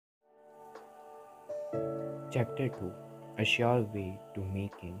Chapter 2, A Sure Way to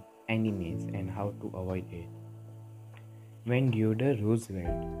Making Enemies and How to Avoid It. When Theodore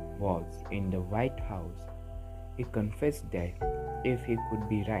Roosevelt was in the White House, he confessed that if he could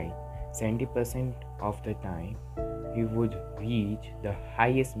be right 70% of the time, he would reach the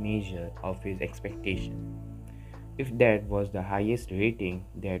highest measure of his expectation. If that was the highest rating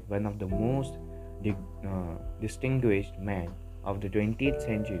that one of the most distinguished men of the 20th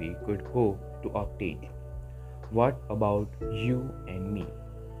century could hope to obtain, what about you and me?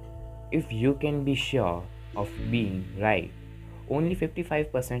 If you can be sure of being right only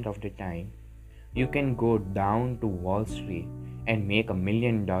 55% of the time, you can go down to Wall Street and make $1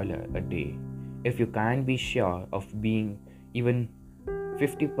 million a day. If you can't be sure of being even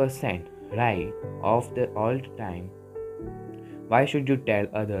 50% right of the all the time, why should you tell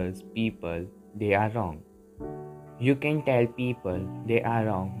others people they are wrong? You can tell people they are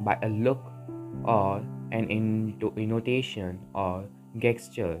wrong by a look or an intonation or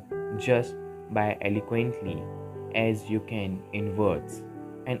gesture, just by eloquently as you can in words.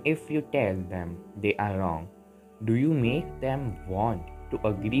 And if you tell them they are wrong, do you make them want to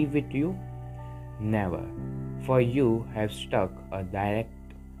agree with you? Never, for you have struck a direct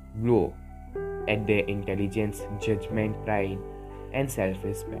blow at their intelligence, judgment, pride, and self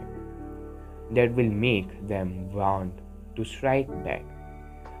respect that will make them want to strike back,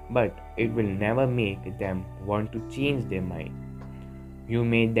 but it will never make them want to change their mind. You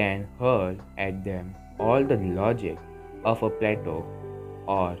may then hurl at them all the logic of a Plato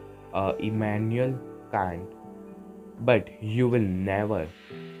or a Immanuel Kant, but you will never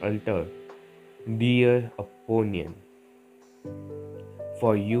alter their opinion,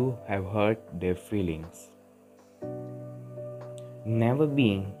 for you have hurt their feelings. Never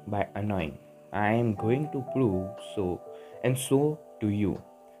being by annoying. I am going to prove so and so to you.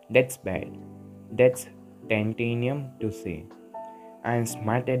 That's bad. That's titanium to say. I am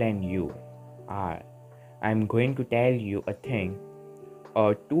smarter than you are. I am going to tell you a thing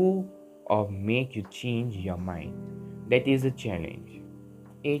or two or make you change your mind. That is a challenge.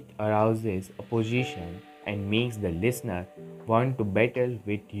 It arouses opposition and makes the listener want to battle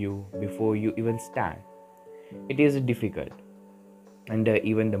with you before you even start. It is difficult under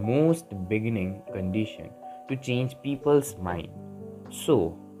even the most beginning condition to change people's mind.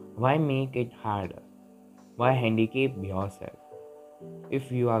 So, why make it harder? Why handicap yourself?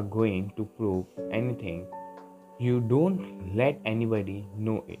 If you are going to prove anything, you don't let anybody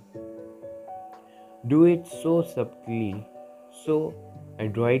know it. Do it so subtly, so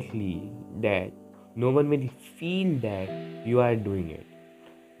adroitly that no one will feel that you are doing it.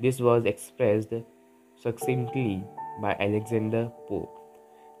 This was expressed succinctly by Alexander Pope.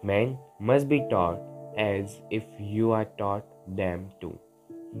 Men must be taught as if you are taught them to,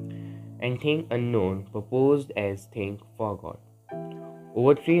 and think unknown proposed as think forgot.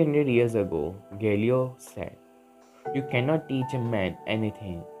 Over 300 years ago, Galileo said, "You cannot teach a man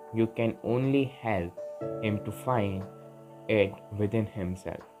anything, you can only help him to find it within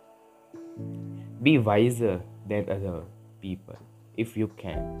himself. Be wiser than other people if you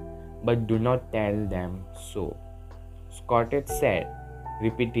can, but do not tell them so." Socrates said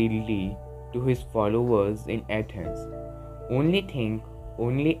repeatedly to his followers in Athens, "Only think,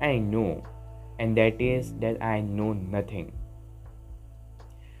 only I know, and that is that I know nothing."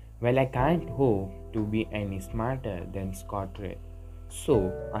 Well, I can't hope to be any smarter than Socrates, so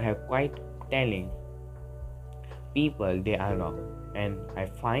I have quite telling people they are wrong, and I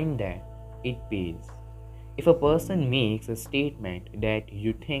find that it pays. If a person makes a statement that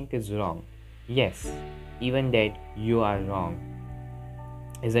you think is wrong, yes, even that you are wrong,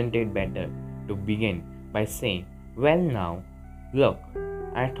 isn't it better to begin by saying, "Well, now, look,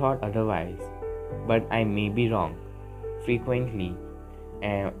 I thought otherwise, but I may be wrong. Frequently,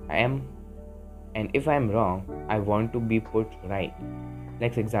 I am, and if I am wrong, I want to be put right.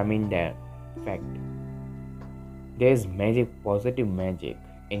 Let's examine that fact." There is magic, positive magic,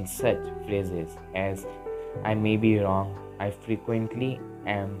 in such phrases as "I may be wrong, I frequently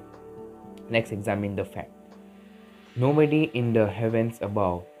am." Let's examine the fact. Nobody in the heavens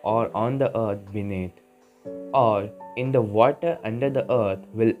above, or on the earth beneath, or in the water under the earth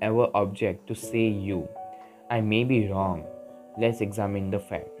will ever object to say you, "I may be wrong." Let's examine the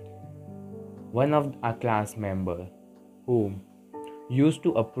fact. One of our class members whom used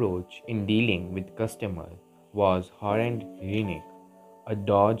to approach in dealing with customers was Horrend Renick, a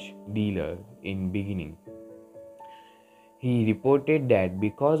Dodge dealer in beginning. He reported that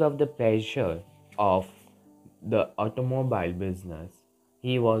because of the pressure of the automobile business,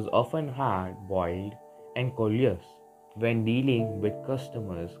 he was often hard boiled and callous when dealing with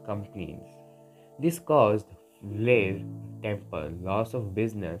customers' complaints. This caused rare temper, loss of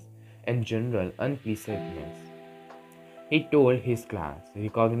business, and general unpleasantness. He told his class,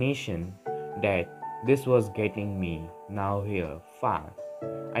 recognition that this was getting me now here fast.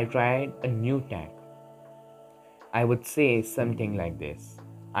 I tried a new tack. I would say something like this.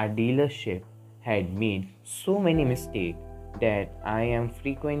 Our dealership had made so many mistakes that I am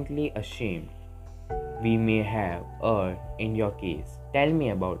frequently ashamed. We may have erred in your case. Tell me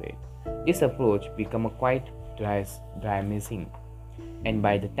about it. This approach become a quite dramatic, and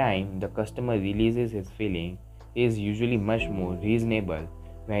by the time the customer releases his feeling, he is usually much more reasonable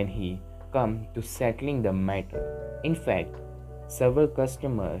when he comes to settling the matter. In fact, several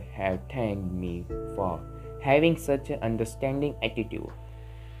customers have thanked me for having such an understanding attitude,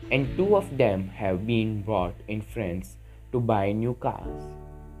 and two of them have been brought in friends to buy new cars.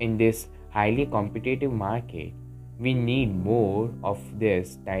 In this highly competitive market, we need more of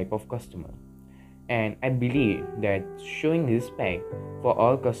this type of customer. And I believe that showing respect for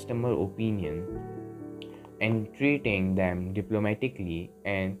all customer opinion and treating them diplomatically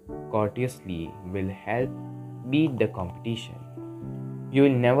and courteously will help beat the competition. You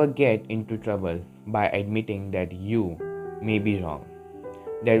will never get into trouble by admitting that you may be wrong.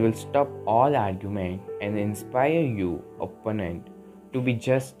 That will stop all argument and inspire your opponent to be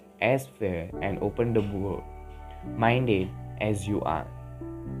just as fair and open the board minded as you are.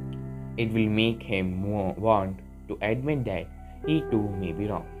 It will make him want to admit that he too may be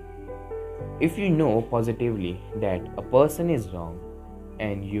wrong. If you know positively that a person is wrong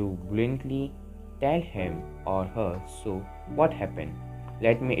and you bluntly tell him or her, so what happened?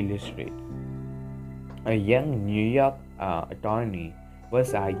 Let me illustrate. A young New York attorney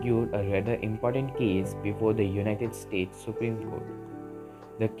was argued a rather important case before the United States Supreme Court.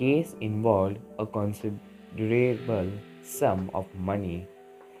 The case involved a considerable sum of money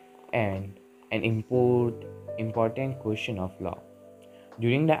and an important question of law.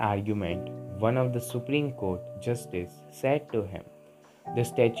 During the argument, one of the Supreme Court justices said to him, "The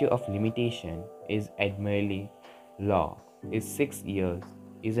statute of limitation is admirably law is 6 years,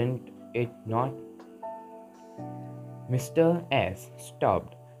 isn't it not?" Mr. S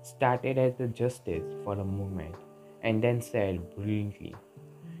stopped, started at the justice for a moment, and then said brilliantly,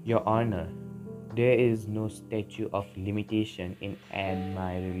 "Your Honor, there is no statute of limitation in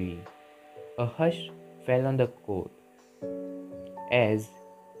admirably." A hush fell on the court as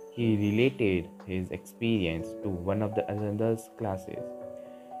he related his experience to one of the other's classes,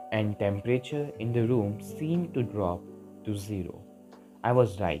 and temperature in the room seemed to drop to zero. I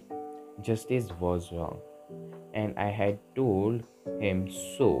was right. Justice was wrong, and I had told him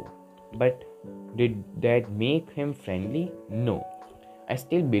so. But did that make him friendly? No. I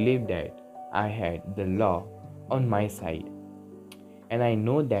still believed that I had the law on my side, and I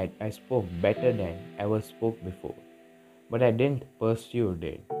know that I spoke better than ever spoke before. But I didn't pursue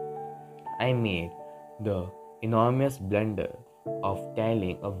it. I made the enormous blunder of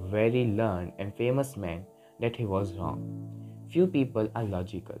telling a very learned and famous man that he was wrong. Few people are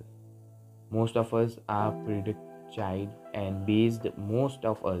logical. Most of us are prejudice and based. Most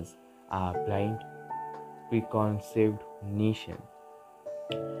of us are blind, preconceived nation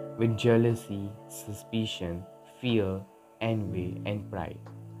with jealousy, suspicion, fear, envy, and pride.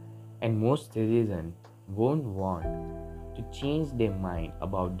 And most citizens won't want to change their mind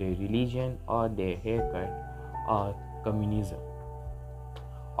about their religion or their haircut or communism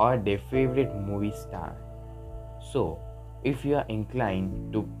or their favorite movie star. So, if you are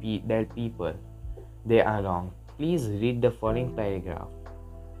inclined to tell people they are wrong, please read the following paragraph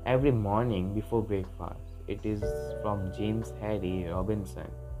every morning before breakfast. It is from James Harry Robinson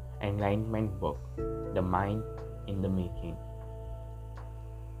Enlightenment book, The Mind in the Making.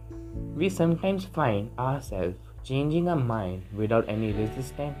 We sometimes find ourselves changing our mind without any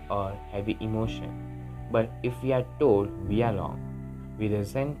resistance or heavy emotion. But if we are told we are wrong, we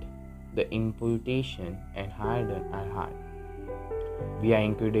resent the imputation and harden our heart. We are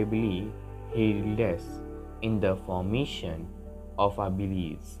incredibly heedless in the formation of our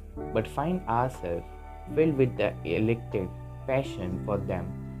beliefs, but find ourselves filled with the electric passion for them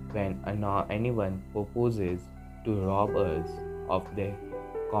when anyone proposes to rob us of their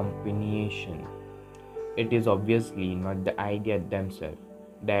comprehension. It is obviously not the ideas themselves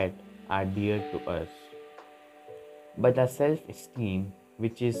that are dear to us, but our self-esteem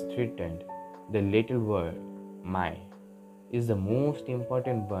which is threatened. The little word, my, is the most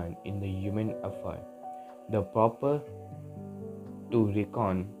important one in the human affair. The proper to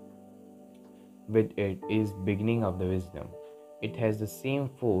reckon with it is beginning of the wisdom. It has the same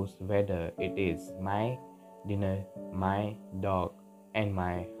force whether it is my dinner, my dog, and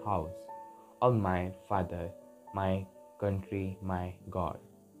my house, of my father, my country, my God.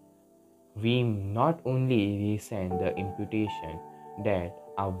 We not only resent the imputation that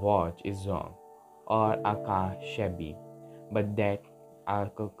our watch is wrong or our car shabby, but that our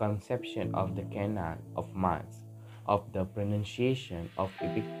conception of the canal of Mars, of the pronunciation of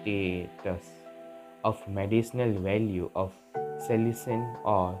Epictetus, of medicinal value of salicin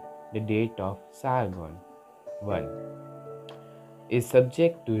or the date of Sargon 1 is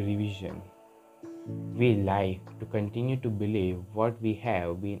subject to revision. We like to continue to believe what we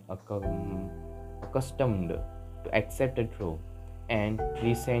have been accustomed to accept as true, and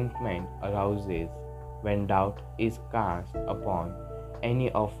resentment arises when doubt is cast upon any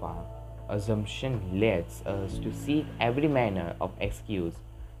of our assumption leads us to seek every manner of excuse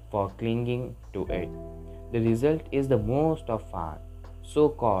for clinging to it. The result is the most of our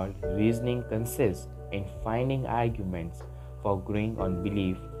so-called reasoning consists in finding arguments for growing on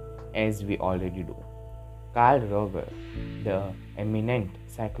belief as we already do. Carl Roger, the eminent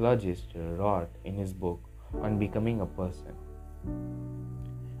psychologist, wrote in his book on becoming a person,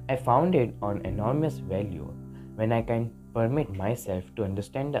 I found it on enormous value when I can permit myself to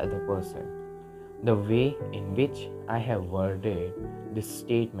understand the other person. The way in which I have worded this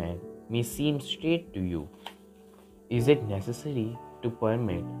statement may seem straight to you. Is it necessary to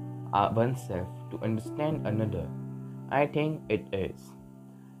permit oneself to understand another? I think it is.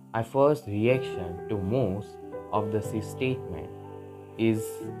 Our first reaction to most of the statement is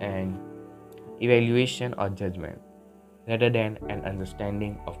an evaluation or judgment rather than an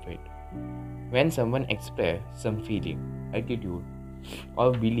understanding of it. When someone expresses some feeling, attitude,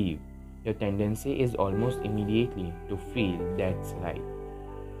 or belief, your tendency is almost immediately to feel that's right,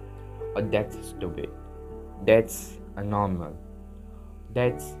 or that's stupid, that's abnormal,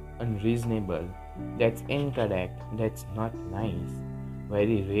 that's unreasonable, that's incorrect, that's not nice.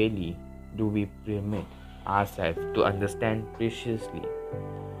 Very rarely do we permit ourselves to understand preciously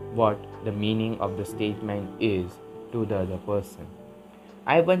what the meaning of the statement is to the other person.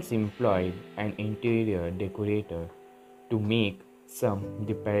 I once employed an interior decorator to make some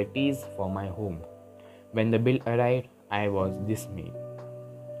decorations for my home. When the bill arrived, I was dismayed.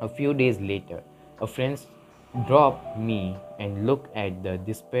 A few days later, a friend dropped me and looked at the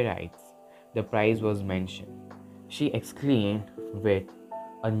decorations. The price was mentioned. She exclaimed with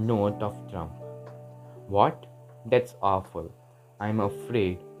a note of triumph, "What? That's awful. I'm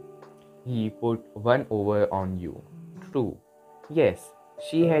afraid he put one over on you." True. Yes,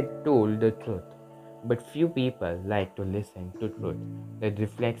 she had told the truth. But few people like to listen to truth that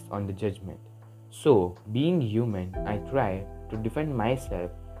reflects on the judgment. So, being human, I tried to defend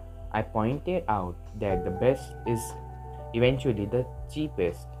myself. I pointed out that the best is eventually the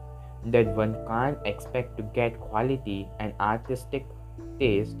cheapest, that one can't expect to get quality and artistic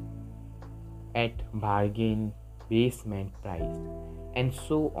taste at bargain basement price, and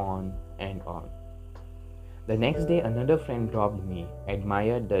so on and on. The next day, another friend dropped me,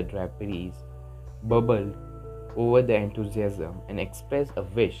 admired the draperies, bubbled over the enthusiasm, and expressed a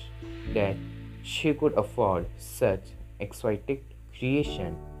wish that she could afford such exotic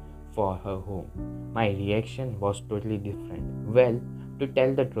creation for her home. My reaction was totally different. Well, to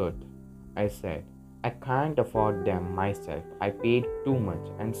tell the truth, I said, I can't afford them myself. I paid too much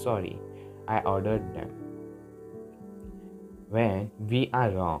and sorry. I ordered them. When we are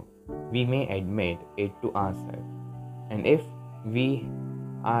wrong, we may admit it to ourselves. And if we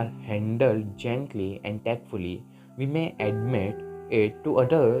are handled gently and tactfully, we may admit it to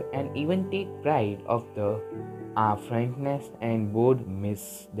others and even take pride of our frankness and bold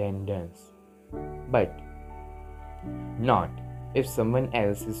misdemeanors. But not if someone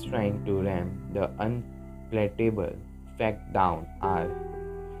else is trying to ram the unpalatable fact down our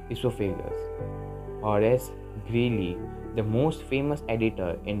esophagus. Horace Greeley, the most famous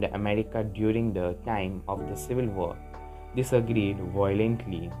editor in the America during the time of the Civil War, disagreed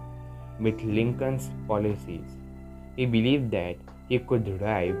violently with Lincoln's policies. He believed that he could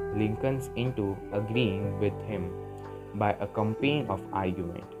drive Lincoln into agreeing with him by a campaign of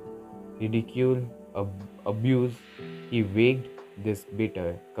argument, ridicule, abuse. He waged this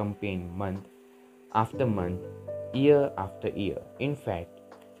bitter campaign month after month, year after year. In fact,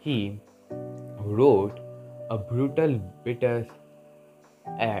 he wrote a brutal, bitter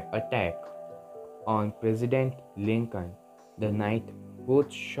attack on President Lincoln the night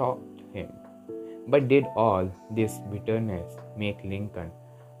both shocked him. But did all this bitterness make Lincoln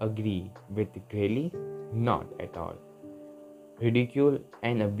agree with Greeley? Not at all. Ridicule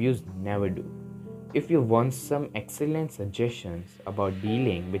and abuse never do. If you want some excellent suggestions about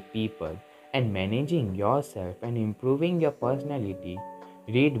dealing with people and managing yourself and improving your personality,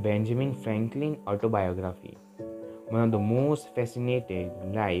 Read Benjamin Franklin autobiography, one of the most fascinating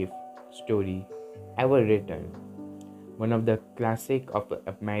life story ever written, one of the classic of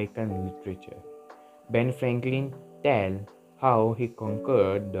American literature. Ben Franklin tells how he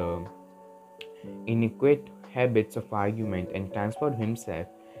conquered the inadequate habits of argument and transformed himself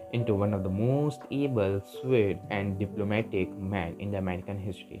into one of the most able, shrewd, and diplomatic men in the American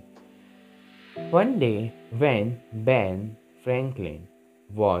history. One day, when Ben Franklin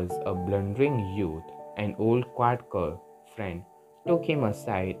was a blundering youth, an old Quaker friend took him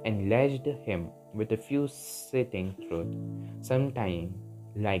aside and lashed him with a few sitting truths, sometime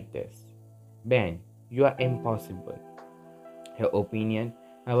like this: Ben, you are impossible. Her opinion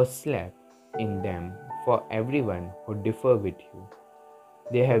have a slap in them for everyone who differ with you.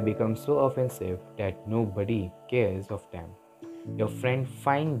 They have become so offensive that nobody cares of them. Your friends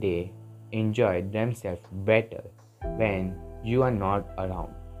find they enjoy themselves better when you are not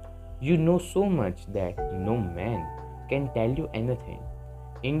around. You know so much that no man can tell you anything.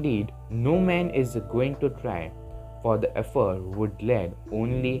 Indeed, no man is going to try, for the effort would lead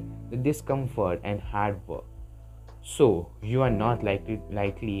only the discomfort and hard work. So you are not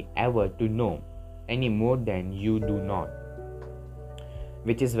likely ever to know any more than you do not,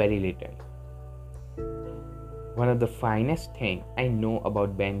 which is very little. One of the finest things I know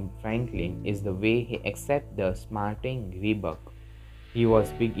about Ben Franklin is the way he accepted the smarting rebuke. He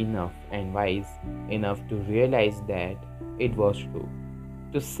was big enough and wise enough to realize that it was true,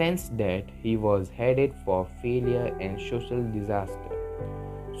 to sense that he was headed for failure and social disaster.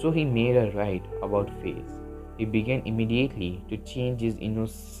 So he made a right about face. He began immediately to change his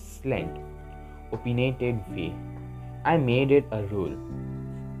innocent, opinionated way. I made it a rule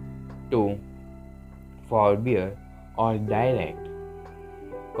to forbear all direct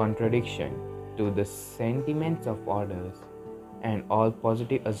contradiction to the sentiments of others and all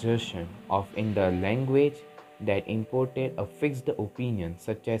positive assertion of in the language that imported a fixed opinion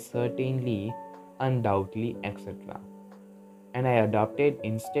such as certainly, undoubtedly, etc. And I adopted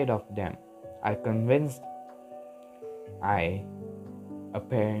instead of them. I convinced, I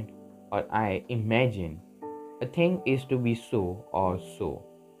apparent, or I imagine a thing is to be so,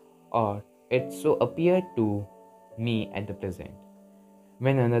 or it so appeared to me at the present.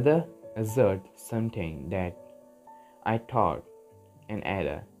 When another asserts something that I thought an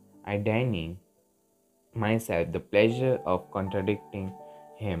error, I deigning myself the pleasure of contradicting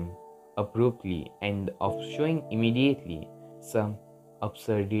him abruptly and of showing immediately some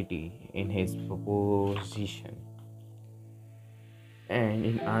absurdity in his proposition. And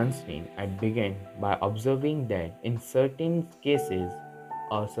in answering, I began by observing that in certain cases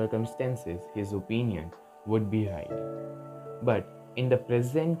or circumstances his opinion would be right. But in the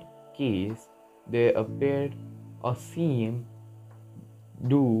present case, there appeared or seemed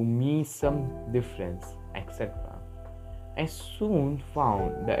do me some difference, etc. I soon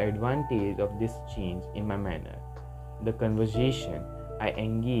found the advantage of this change in my manner. The conversation I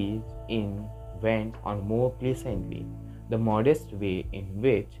engaged in went on more pleasantly. The modest way in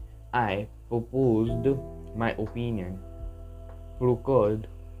which I proposed my opinion procured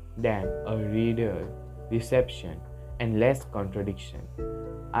them a reader reception and less contradiction.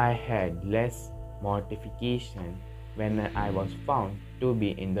 I had less mortification when I was found to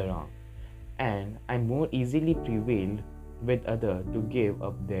be in the wrong, and I more easily prevailed with others to give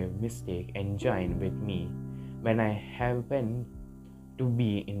up their mistake and join with me when I happened to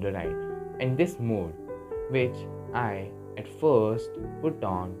be in the right. And this mode, which I at first put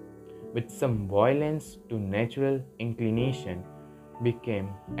on with some violence to natural inclination, became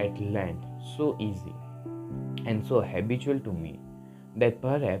at length so easy and so habitual to me that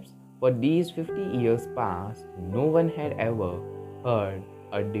perhaps for these 50 years past no one had ever heard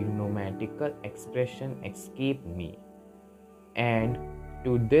a diplomatical expression escape me. And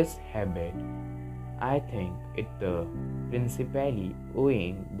to this habit, I think it principally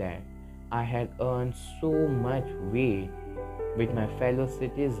owing that I had earned so much weight with my fellow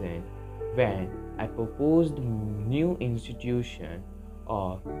citizens when I proposed new institution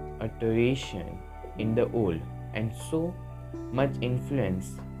or alteration in the old, and so much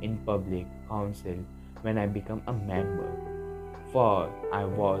influence in public council when I become a member, for I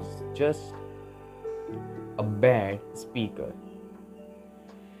was just a bad speaker,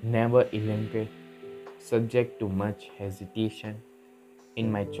 never eloquent, subject to much hesitation in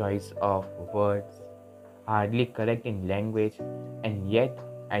my choice of words, hardly correct in language, and yet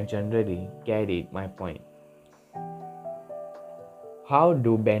I generally carried my point. How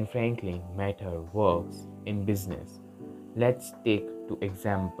do Ben Franklin matter works in business? Let's take two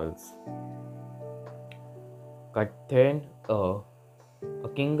examples. Catherine, a A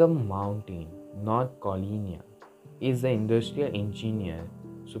Kingham Mountain, North Carolina, is the industrial engineer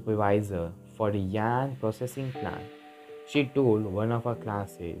supervisor for the yarn processing plant. She told one of her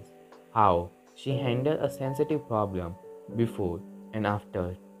classes how she handled a sensitive problem before and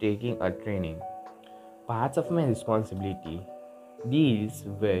after taking a training. Parts of my responsibility deals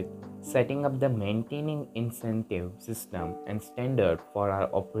with setting up the maintaining incentive system and standard for our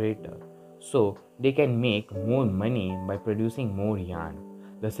operator so they can make more money by producing more yarn.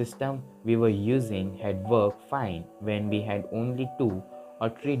 The system we were using had worked fine when we had only two or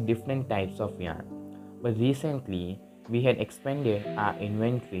three different types of yarn. But recently, we had expanded our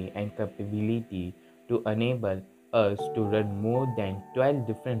inventory and capability to enable us to run more than 12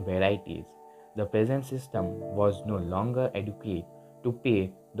 different varieties. The present system was no longer adequate to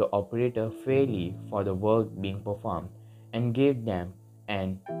pay the operator fairly for the work being performed and gave them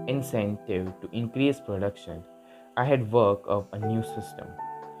an incentive to increase production. I had worked up a new system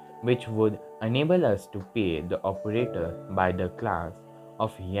which would enable us to pay the operator by the class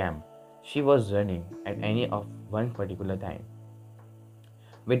of yam she was running at any of one particular time.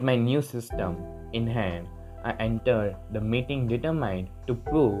 With my new system in hand, I entered the meeting determined to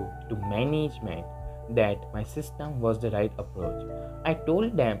prove to management that my system was the right approach. I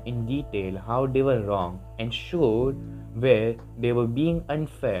told them in detail how they were wrong and showed where they were being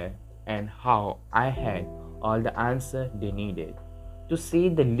unfair and how I had all the answer they needed. To say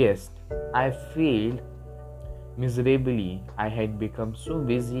the least, I failed miserably. I had become so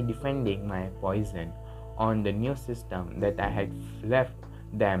busy defending my poison on the new system that I had left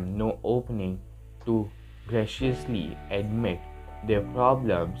them no opening to graciously admit their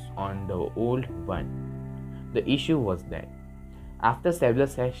problems on the old one. The issue was that after several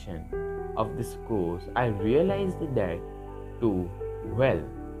sessions of this course, I realized that too well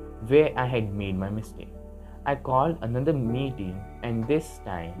where I had made my mistake. I called another meeting and this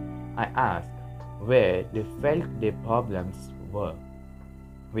time I asked where they felt their problems were.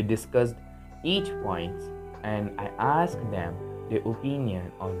 We discussed each point and I asked them their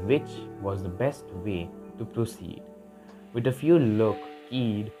opinion on which was the best way to proceed. With a few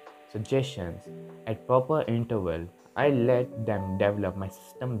low-keyed suggestions at proper interval, I let them develop my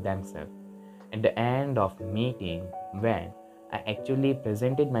system themselves. At the end of the meeting, when I actually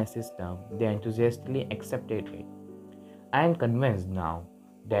presented my system, they enthusiastically accepted it. I am convinced now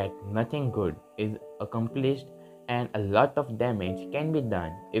that nothing good is accomplished and a lot of damage can be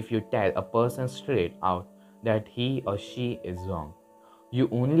done if you tell a person straight out that he or she is wrong. You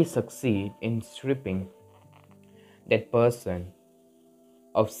only succeed in stripping that person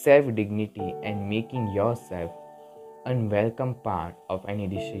of self dignity and making yourself unwelcome part of any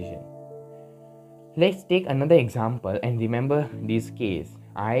decision. Let's take another example and remember this case.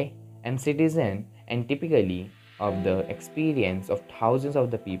 I am citizen and typically of the experience of thousands of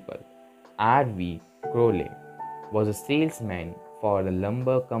the people. R.V. Crowley was a salesman for a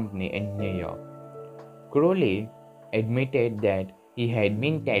lumber company in New York. Crowley admitted that he had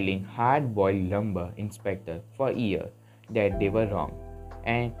been telling hard-boiled lumber inspector for years that they were wrong,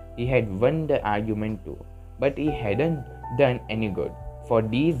 and he had won the argument too, but he hadn't done any good. For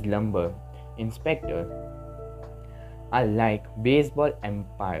these lumber inspectors are like baseball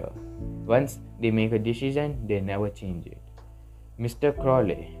umpire. Once they make a decision, they never change it. Mr.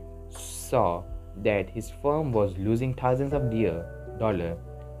 Crowley saw that his firm was losing thousands of dollars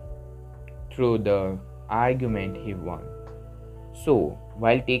through the argument he won. So,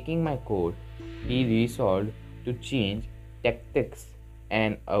 while taking my course, he resolved to change tactics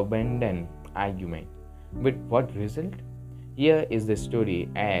and abandon argument. With what result? Here is the story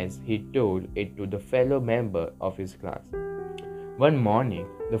as he told it to the fellow member of his class. One morning,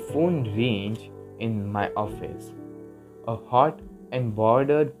 the phone rang in my office. A hot and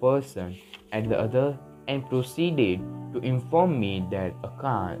bothered person at the other end proceeded to inform me that a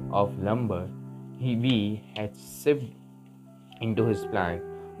car of lumber we had shipped into his plant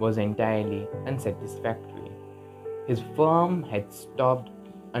was entirely unsatisfactory. His firm had stopped,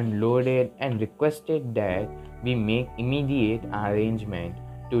 unloaded, and requested that we make immediate arrangement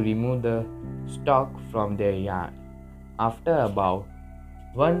to remove the stock from their yard. After about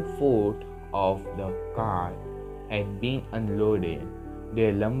one-fourth of the car had been unloaded,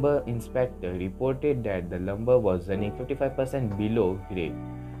 their lumber inspector reported that the lumber was running 55% below grade.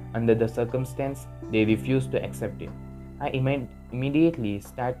 Under the circumstance, they refused to accept it. I immediately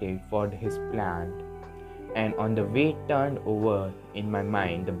started for his plant, and on the way turned over in my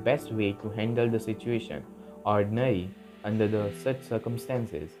mind the best way to handle the situation. Ordinary, under the such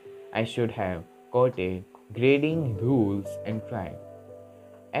circumstances, I should have quoted grading rules and tried.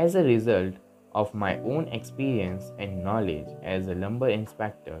 As a result, of my own experience and knowledge as a lumber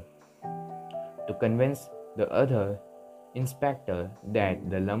inspector to convince the other inspector that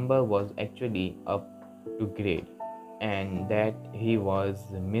the lumber was actually up to grade and that he was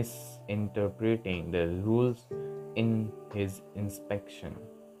misinterpreting the rules in his inspection.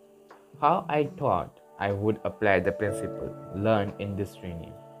 How I thought I would apply the principle learned in this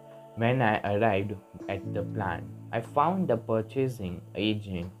training. When I arrived at the plant, I found the purchasing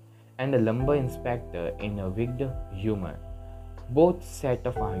agent and the lumber inspector in a wicked humor. Both set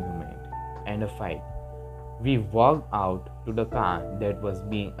of argument and a fight. We walked out to the car that was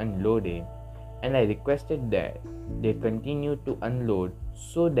being unloaded, and I requested that they continue to unload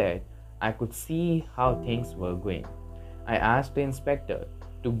so that I could see how things were going. I asked the inspector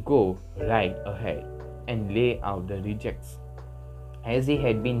to go right ahead and lay out the rejects as he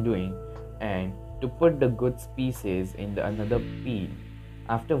had been doing and to put the goods pieces in the another pile.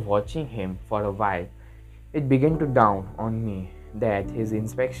 After watching him for a while, it began to dawn on me that his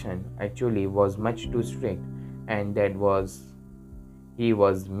inspection actually was much too strict and that he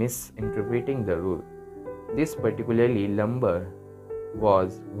was misinterpreting the rule. This particularly lumber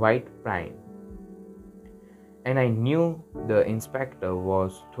was white pine, and I knew the inspector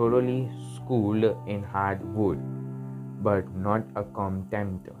was thoroughly schooled in hardwood, but not a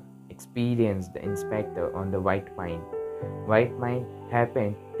contempt experienced the inspector on the white pine. White pine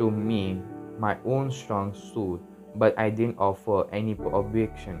happened to me my own strong suit, but I didn't offer any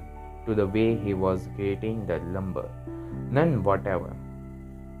objection to the way he was grading the lumber. None whatever.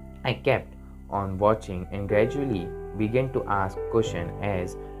 I kept on watching and gradually began to ask questions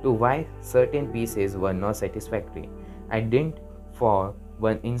as to why certain pieces were not satisfactory. I didn't for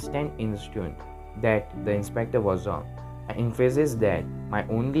one instant assume that the inspector was wrong. I emphasized that my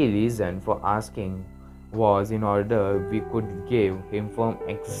only reason for asking was in order we could give him firm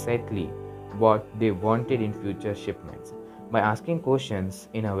exactly what they wanted in future shipments. By asking questions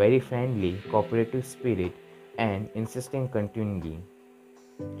in a very friendly, cooperative spirit and insisting continually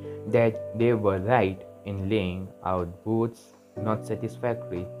that they were right in laying out boots not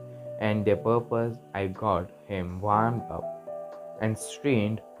satisfactory and their purpose, I got him warmed up and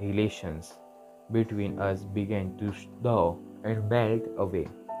strained relations between us began to thaw and melt away.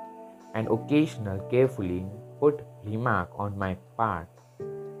 An occasional carefully put remark on my part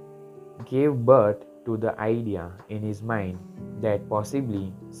gave birth to the idea in his mind that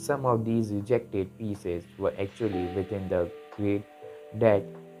possibly some of these rejected pieces were actually within the grade that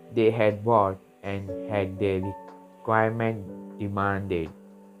they had bought and had their requirement demanded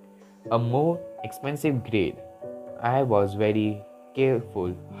a more expensive grade. I was very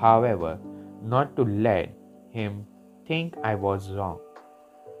careful, however, not to let him think I was wrong.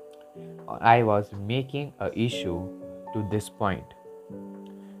 I was making a issue to this point.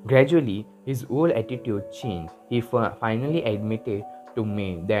 Gradually, his whole attitude changed. He finally admitted to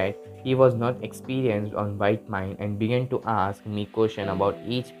me that he was not experienced on white mine and began to ask me questions about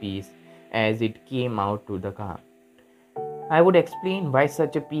each piece as it came out to the car. I would explain why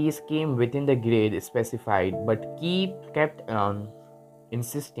such a piece came within the grade specified, but kept on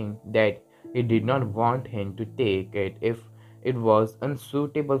insisting that he did not want him to take it if it was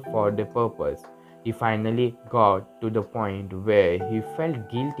unsuitable for the purpose. He finally got to the point where he felt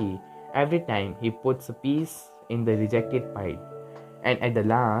guilty every time he puts a piece in the rejected pile, and at the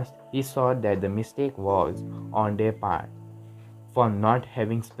last he saw that the mistake was on their part for not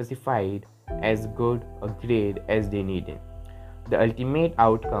having specified as good a grade as they needed. The ultimate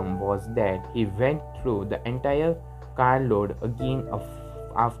outcome was that he went through the entire carload again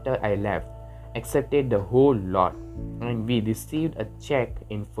after I left, accepted the whole lot, and we received a check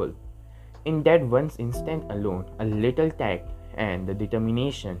in full. In that one instant alone, a little tact and the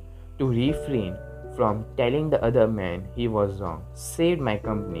determination to refrain from telling the other man he was wrong saved my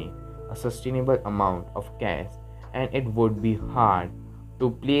company a sustainable amount of cash, and it would be hard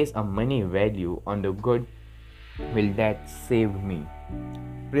to place a money value on the good will that saved me.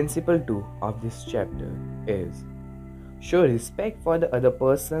 Principle 2 of this chapter is show respect for the other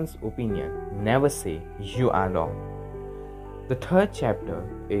person's opinion. Never say you are wrong. The third chapter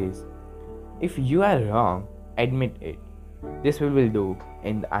is if you are wrong, admit it. This we will do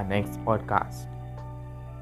in our next podcast.